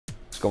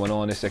going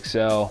on,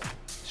 SXL,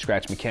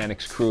 Scratch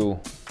Mechanics crew.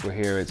 We're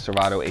here at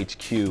Serato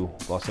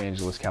HQ, Los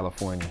Angeles,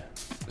 California.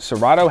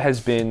 Serato has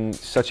been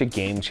such a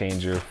game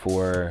changer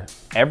for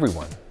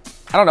everyone.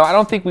 I don't know, I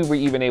don't think we were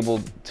even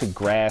able to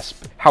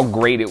grasp how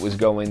great it was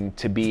going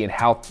to be and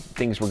how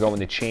things were going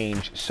to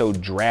change so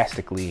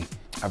drastically.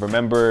 I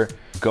remember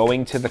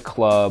going to the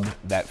club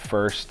that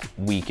first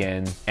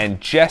weekend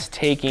and just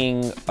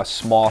taking a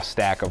small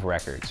stack of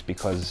records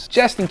because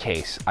just in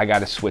case I got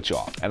to switch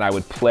off, and I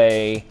would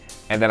play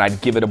and then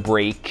I'd give it a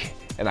break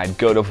and I'd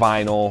go to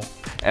vinyl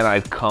and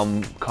I'd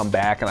come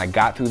back, and I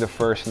got through the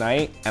first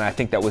night, and I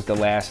think that was the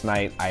last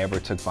night I ever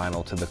took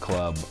vinyl to the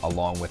club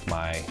along with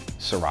my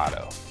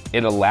Serato.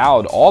 It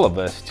allowed all of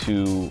us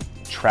to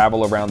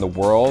travel around the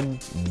world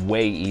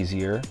way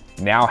easier,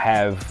 now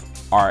have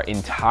our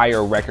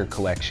entire record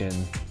collection,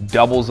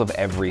 doubles of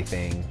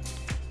everything.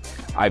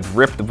 I've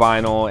ripped the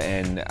vinyl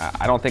and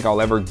I don't think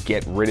I'll ever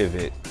get rid of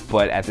it,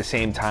 but at the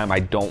same time, I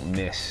don't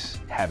miss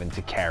having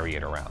to carry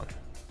it around.